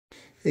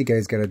Hey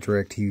guys, got a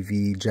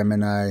Directv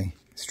Gemini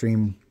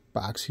stream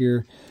box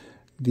here.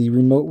 The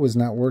remote was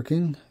not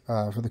working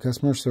for the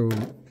customer, so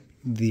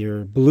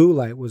their blue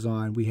light was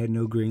on. We had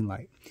no green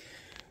light.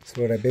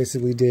 So what I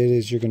basically did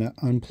is you're going to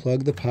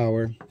unplug the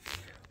power,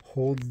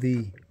 hold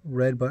the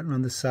red button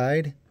on the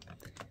side,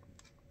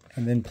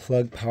 and then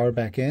plug power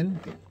back in.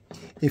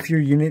 If your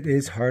unit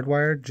is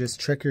hardwired, just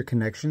check your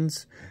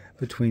connections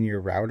between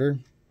your router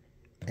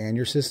and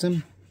your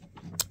system.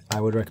 I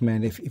would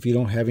recommend if you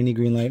don't have any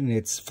green light and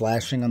it's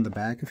flashing on the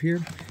back of here,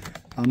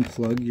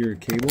 unplug your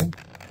cable.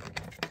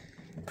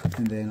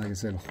 And then, like I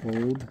said,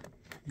 hold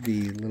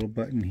the little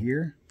button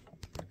here.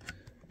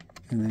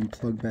 And then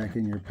plug back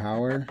in your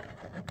power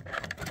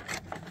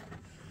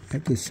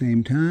at the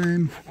same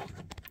time.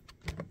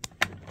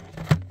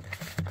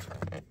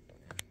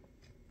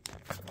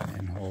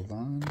 And hold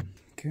on.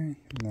 Okay.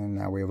 And then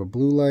now we have a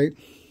blue light.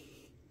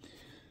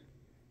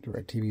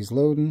 DirecTV's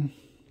loading.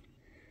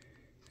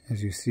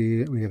 As you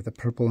see, we have the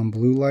purple and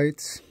blue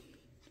lights.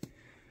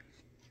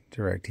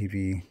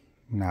 DirecTV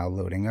now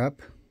loading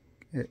up.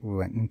 It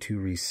went into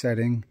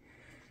resetting,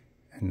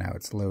 and now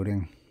it's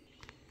loading.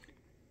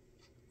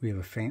 We have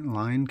a faint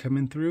line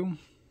coming through.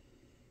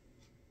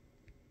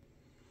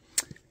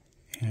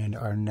 And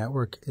our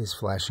network is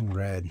flashing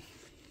red.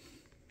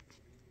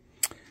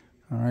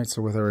 Alright,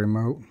 so with our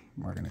remote,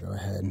 we're going to go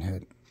ahead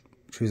and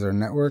choose our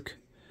network.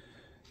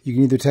 You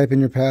can either type in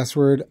your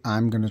password.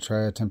 I'm going to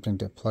try attempting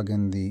to plug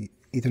in the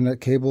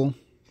Ethernet cable.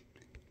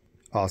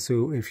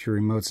 Also, if your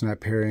remote's not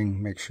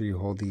pairing, make sure you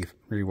hold the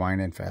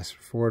rewind and fast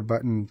forward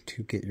button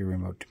to get your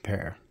remote to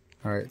pair.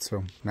 Alright,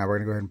 so now we're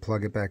going to go ahead and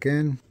plug it back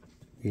in.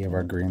 We have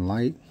our green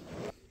light.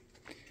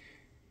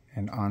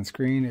 And on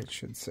screen it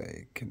should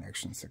say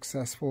connection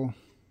successful.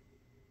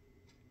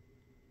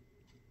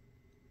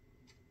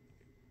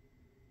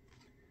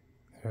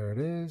 There it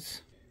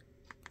is.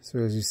 So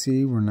as you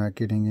see, we're not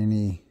getting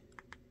any.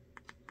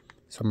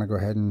 So I'm going to go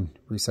ahead and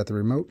reset the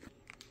remote.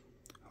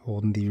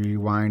 Holding the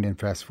rewind and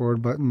fast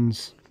forward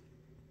buttons.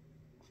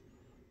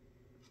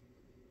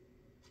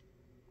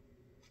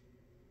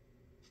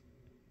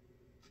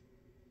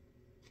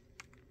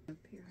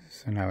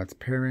 So now it's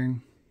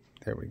pairing.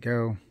 There we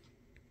go.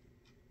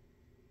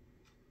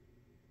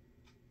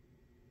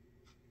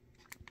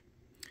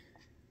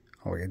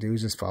 All we gotta do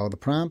is just follow the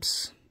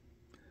prompts.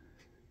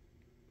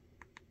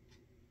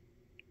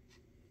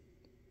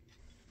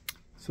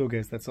 So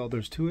guys, that's all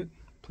there's to it.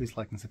 Please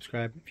like and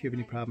subscribe. If you have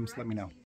any problems, let me know.